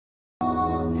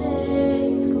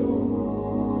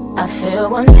I feel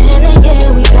 1 minute,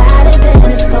 yeah, we got it, then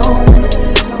it's gone.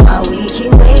 While we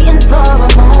keep waiting for a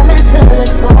moment till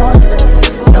it's full.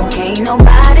 Don't can't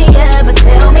nobody ever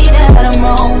tell me that I'm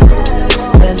wrong,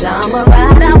 'cause I'ma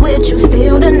ride out with you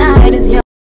still, the night is young.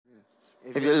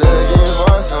 If you're looking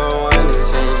for someone to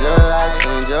change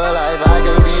your life, I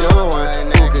can be the one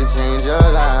who could change your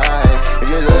life. If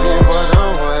you're looking for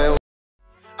someone,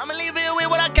 I'ma leave it with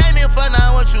what I came in for,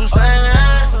 now what you saying?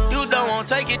 You don't want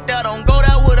to take it there, don't go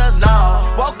there with us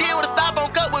now. Walked in with a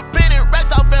styrofoam cup with pen and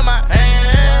racks off in my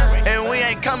hands, and we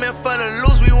ain't coming for the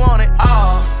loose, we want it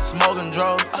all. Smoking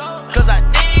drugs, 'cause I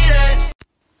need it.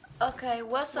 Okay,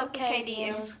 what's up,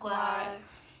 KDM squad?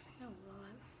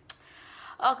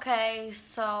 Okay,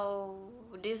 so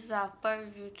this is our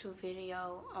first YouTube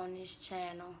video on this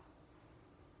channel.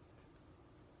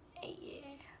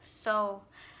 Yeah, so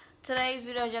today's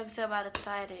video, as you can tell by the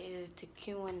title, is the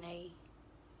Q&A.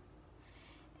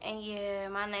 And yeah,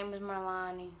 my name is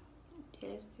Merlani.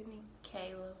 Destiny,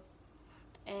 Kayla.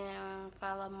 And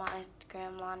follow my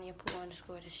Instagram,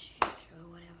 loniapooh_theshii or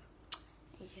whatever.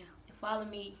 Yeah. And follow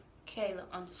me,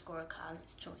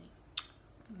 Kayla_Collins20.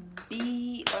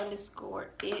 B_it's_this.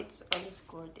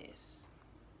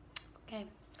 Okay.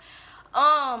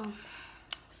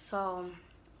 So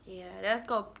yeah, this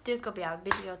gonna be our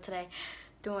video today,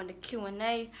 doing the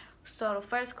Q&A. So the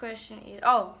first question is,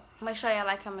 make sure y'all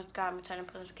like, comment, subscribe, and turn on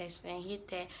notifications, and hit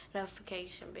that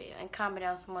notification bell, and comment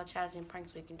down some more challenges and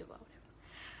pranks we can do or whatever.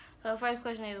 So the first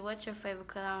question is, what's your favorite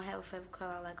color? I don't have a favorite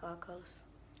color. I like all colors.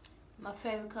 My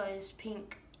favorite color is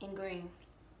pink and green.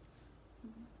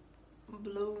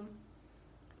 Blue,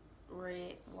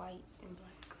 red, white, and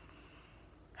black.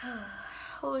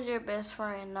 Who's your best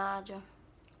friend, Nigel?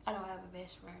 I don't have a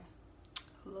best friend.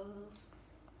 Love.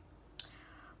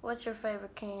 What's your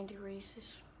favorite candy?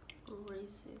 Reese's.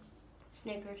 Reese's.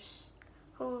 Snickers.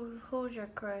 Who's your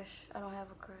crush? I don't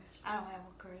have a crush. I don't have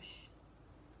a crush.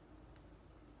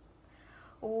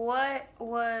 What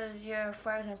was your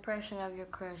first impression of your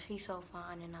crush? He's so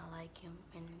fine and I like him,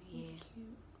 and yeah.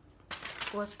 Cute.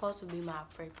 What's supposed to be my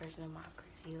first person of my crush?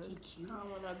 He cute. I don't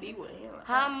wanna be with him.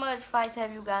 How much fights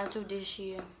have you gotten to this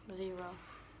year? 0.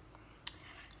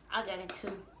 I got in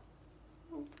 2.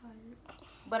 I'm tired.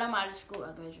 But I'm out of school.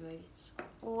 I graduated. So.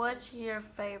 What's your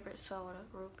favorite soda?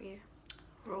 Root beer.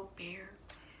 Root beer.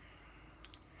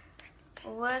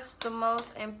 What's the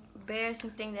most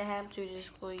embarrassing thing that happened to you this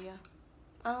school year?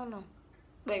 I don't know.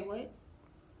 Wait, what?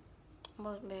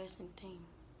 Most embarrassing thing.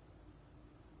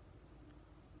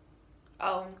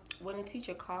 When the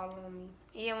teacher called on me.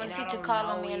 Yeah, when the teacher called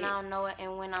on me and I don't know it,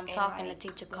 and when I'm talking, the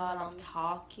teacher called on me.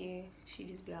 Talking, she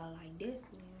just be all like this,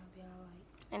 and I'll be all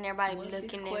like. And everybody be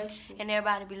looking at me, and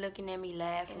everybody be looking at me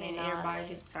laughing, and then everybody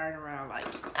just turn around like.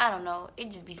 I don't know.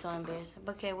 It just be so embarrassing.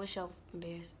 But okay, what's your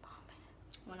embarrassing moment?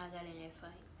 When I got in that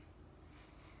fight.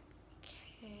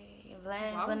 Okay,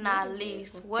 last but not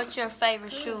least, what's your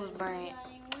favorite shoes brand?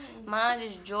 Mine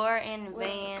is Jordan,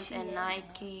 Vans, and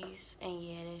Nikes, and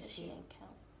yeah, that's it.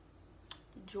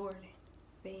 Jordan,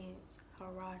 Vans,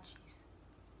 Harachis.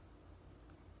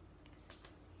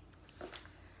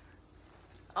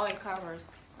 Oh, and Converse.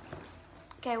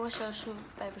 Okay, what's your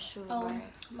favorite shoes brand?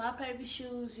 My favorite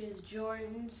shoes is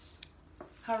Jordans,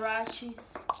 Harachis,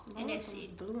 and that's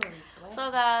it. Blue and black.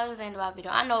 So guys, this is the end of our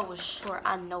video. I know it was short.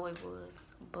 I know it was,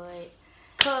 but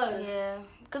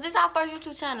cause it's our first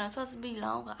YouTube channel. It's supposed to be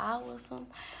long, an hour or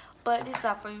something. But this is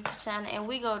our first YouTube channel, and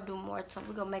we gonna do more.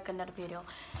 We gonna make another video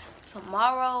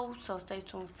tomorrow. So stay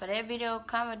tuned for that video.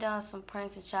 Comment down some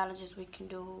pranks and challenges we can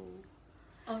do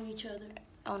on each other,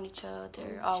 or with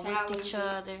each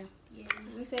other. Yeah,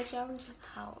 we said challenges.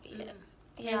 How? Yes.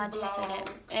 Yeah, I did say that.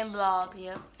 And blogs,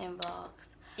 yep, and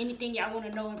blogs. Anything y'all want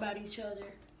to know about each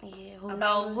other? Yeah,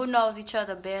 who knows each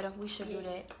other better? We should do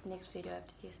that next video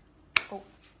after this. Oh,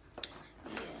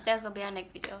 yeah, that's gonna be our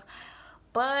next video.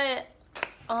 But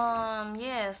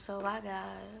yeah, so bye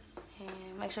guys,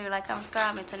 and make sure you like, comment,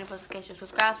 subscribe, and turn on notifications.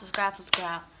 Subscribe.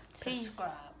 Peace.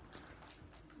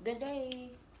 Good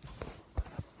day.